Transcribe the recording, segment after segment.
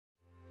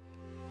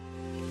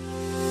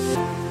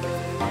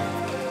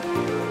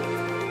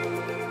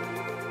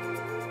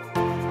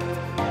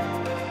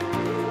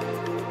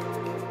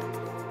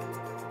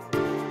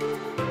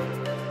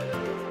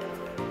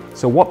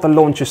So what the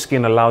launcher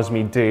skin allows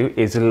me to do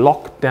is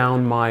lock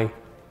down my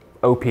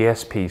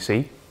OPS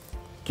PC,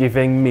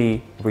 giving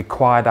me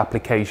required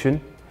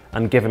application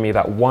and giving me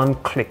that one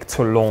click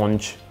to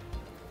launch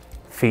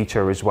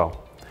feature as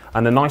well.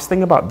 And the nice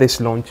thing about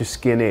this launcher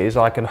skin is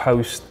I can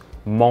host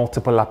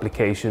multiple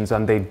applications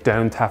and they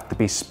don't have to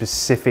be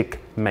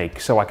specific make.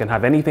 So I can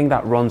have anything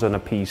that runs on a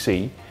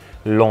PC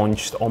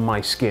launched on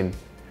my skin.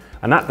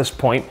 And at this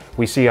point,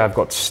 we see I've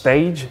got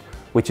Stage,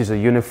 which is a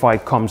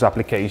unified comms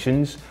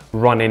applications,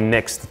 running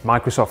next to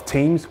Microsoft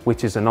Teams,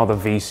 which is another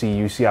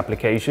VC/UC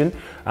application,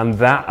 and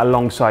that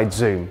alongside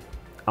Zoom.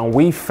 And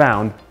we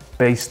found,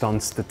 based on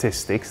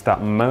statistics,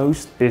 that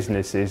most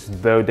businesses,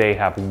 though they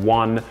have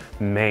one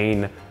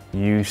main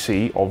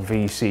UC or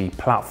VC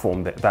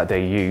platform that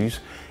they use,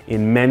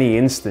 in many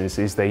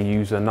instances they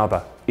use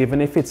another,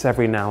 even if it's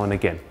every now and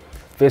again.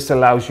 This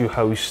allows you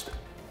host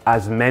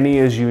as many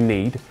as you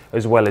need,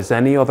 as well as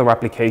any other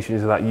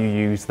applications that you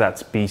use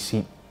that's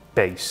BC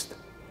based.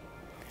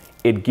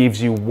 It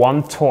gives you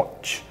one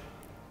touch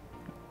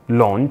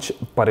launch,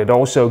 but it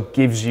also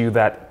gives you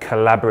that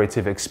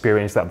collaborative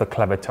experience that the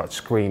Clevertouch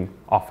screen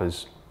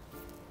offers.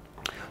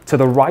 To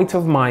the right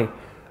of my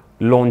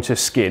launcher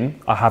skin,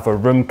 I have a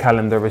room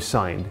calendar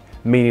assigned,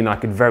 meaning I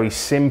could very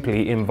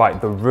simply invite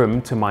the room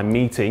to my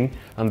meeting,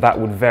 and that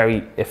would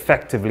very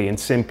effectively and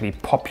simply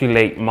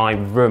populate my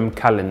room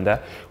calendar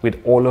with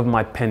all of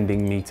my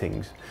pending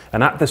meetings.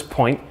 And at this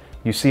point,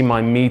 you see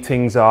my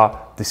meetings are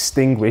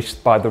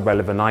distinguished by the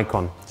relevant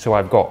icon. So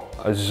I've got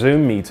a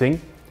Zoom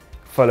meeting,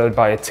 followed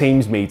by a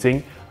Teams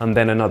meeting, and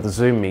then another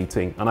Zoom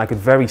meeting. And I could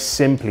very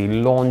simply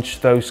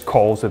launch those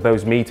calls or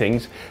those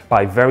meetings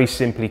by very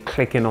simply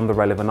clicking on the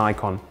relevant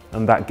icon.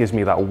 And that gives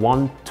me that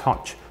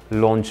one-touch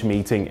launch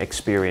meeting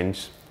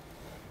experience.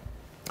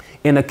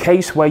 In a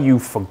case where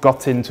you've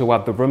forgotten to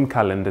add the room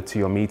calendar to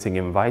your meeting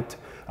invite,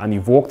 and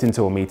you've walked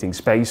into a meeting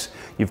space,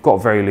 you've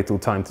got very little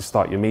time to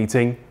start your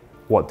meeting,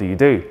 what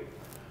do?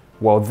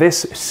 Well,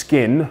 this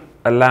skin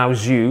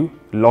allows you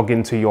log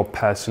into your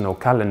personal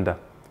calendar.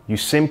 You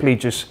simply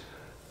just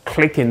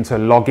click into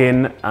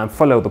login and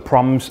follow the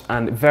prompts,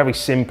 and very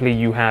simply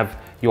you have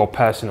your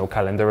personal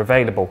calendar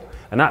available.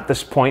 And at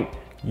this point,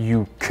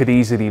 you could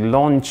easily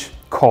launch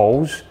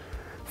calls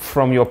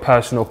from your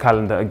personal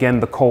calendar. Again,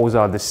 the calls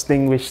are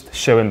distinguished,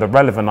 showing the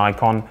relevant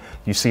icon.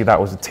 You see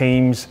that was a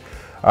Teams,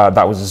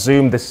 that was a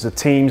Zoom, this is a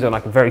Teams, and I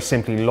can very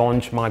simply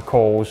launch my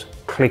calls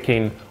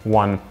clicking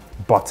one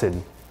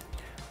button.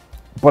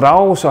 But I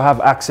also have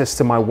access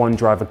to my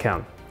OneDrive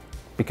account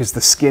because the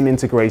skin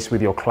integrates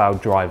with your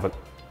cloud drive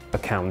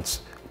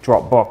accounts,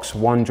 Dropbox,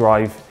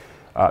 OneDrive,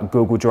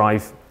 Google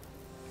Drive,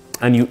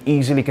 and you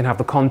easily can have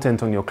the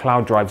content on your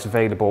cloud drives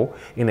available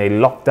in a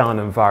lockdown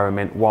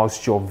environment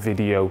whilst you're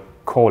video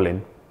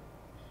calling.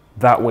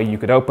 That way you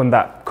could open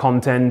that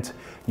content,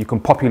 you can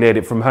populate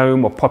it from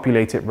home or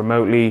populate it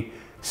remotely.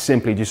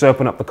 Simply just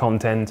open up the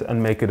content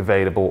and make it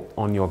available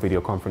on your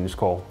video conference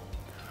call.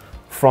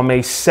 From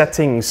a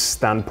settings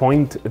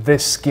standpoint,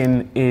 this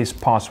skin is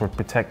password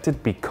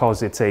protected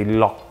because it's a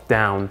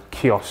lockdown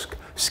kiosk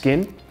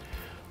skin.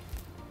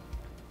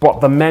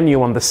 But the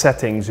menu on the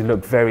settings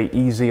look very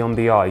easy on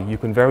the eye. You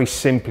can very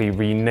simply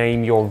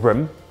rename your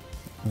room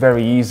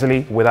very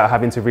easily without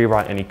having to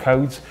rewrite any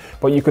codes.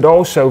 But you could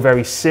also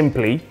very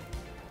simply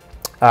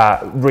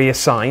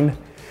reassign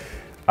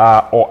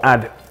or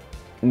add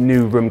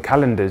new room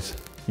calendars.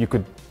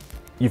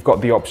 You've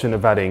got the option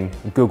of adding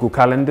Google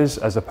calendars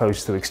as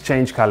opposed to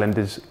Exchange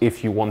calendars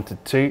if you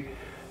wanted to.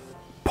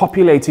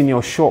 Populating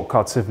your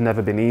shortcuts have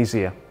never been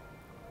easier.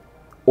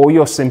 All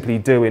you're simply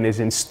doing is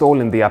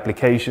installing the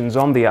applications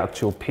on the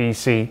actual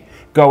PC,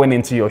 going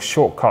into your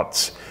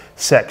shortcuts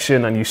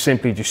section, and you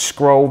simply just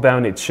scroll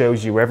down. It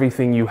shows you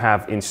everything you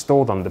have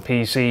installed on the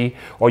PC,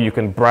 or you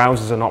can browse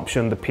as an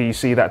option the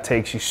PC. That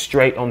takes you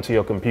straight onto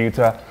your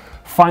computer.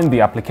 Find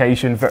the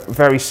application,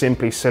 very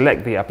simply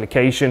select the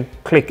application,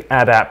 click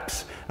Add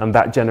Apps, and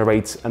that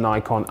generates an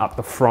icon at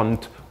the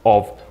front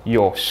of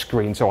your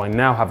screen. So I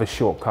now have a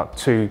shortcut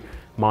to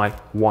my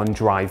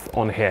OneDrive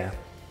on here.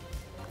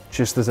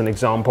 Just as an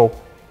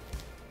example,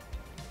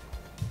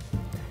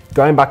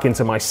 going back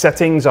into my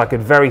settings, I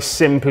could very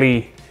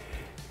simply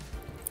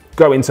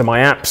go into my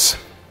apps,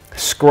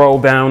 scroll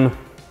down,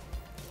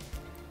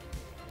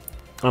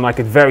 and I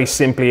could very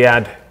simply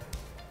add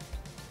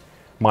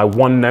my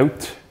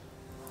OneNote,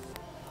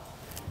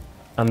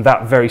 and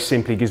that very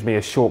simply gives me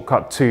a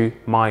shortcut to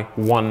my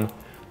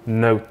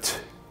OneNote.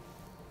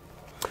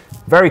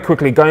 Very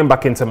quickly, going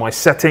back into my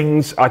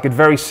settings, I could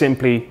very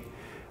simply,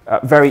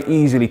 very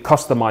easily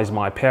customize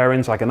my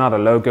appearance. I can add a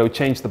logo,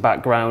 change the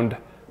background,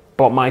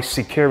 but my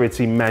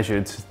security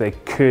measures, they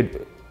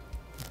could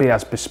be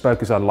as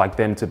bespoke as I'd like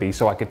them to be.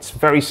 So I could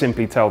very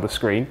simply tell the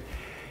screen,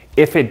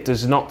 if it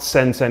does not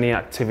sense any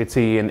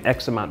activity in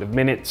X amount of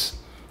minutes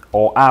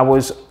or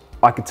hours,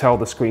 I could tell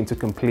the screen to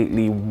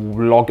completely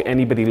log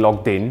anybody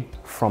logged in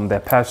from their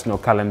personal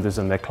calendars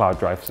and their cloud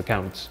drives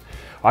accounts.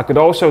 I could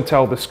also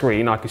tell the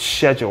screen, I could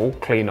schedule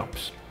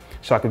cleanups.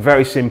 So I could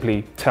very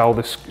simply tell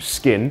the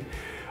skin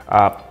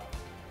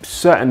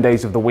certain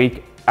days of the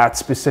week at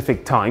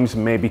specific times,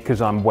 maybe because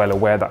I'm well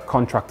aware that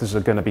contractors are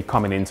going to be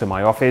coming into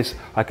my office.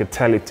 I could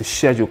tell it to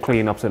schedule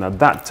cleanups, and at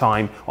that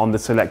time on the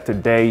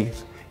selected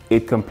days,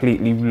 it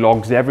completely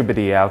logs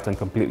everybody out and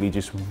completely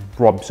just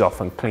rubs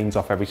off and cleans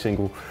off every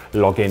single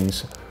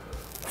logins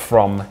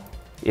from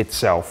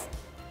itself.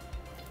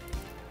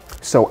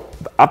 So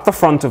at the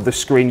front of the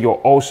screen,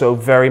 you're also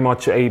very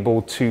much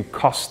able to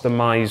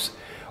customize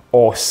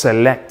or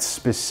select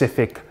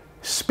specific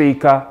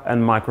speaker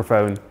and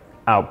microphone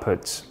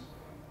outputs.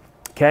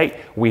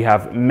 Okay, we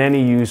have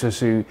many users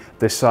who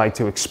decide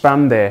to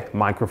expand their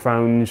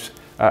microphones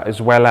as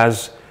well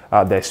as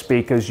their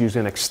speakers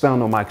using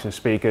external mics and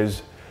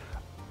speakers.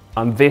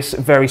 And this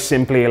very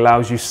simply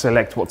allows you to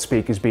select what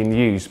speaker is being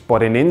used.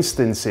 But in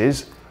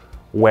instances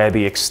where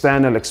the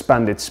external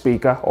expanded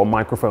speaker or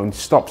microphone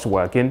stops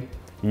working,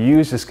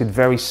 users could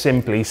very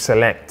simply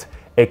select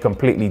a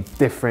completely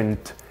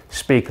different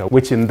speaker,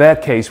 which in their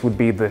case would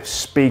be the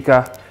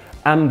speaker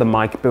and the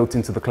mic built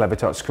into the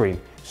Clevertouch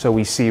screen. So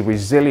we see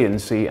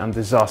resiliency and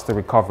disaster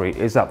recovery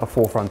is at the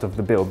forefront of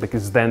the build,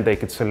 because then they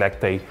could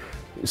select a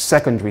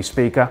secondary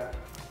speaker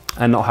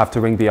and not have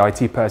to ring the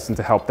IT person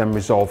to help them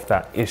resolve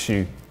that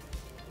issue.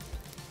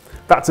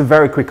 That's a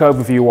very quick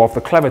overview of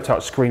the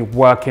Clevertouch screen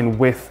working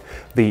with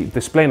the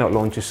DisplayNote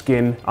Launcher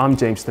skin. I'm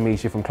James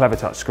Tamisha from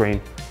Clevertouch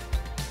Screen.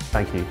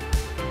 Thank you.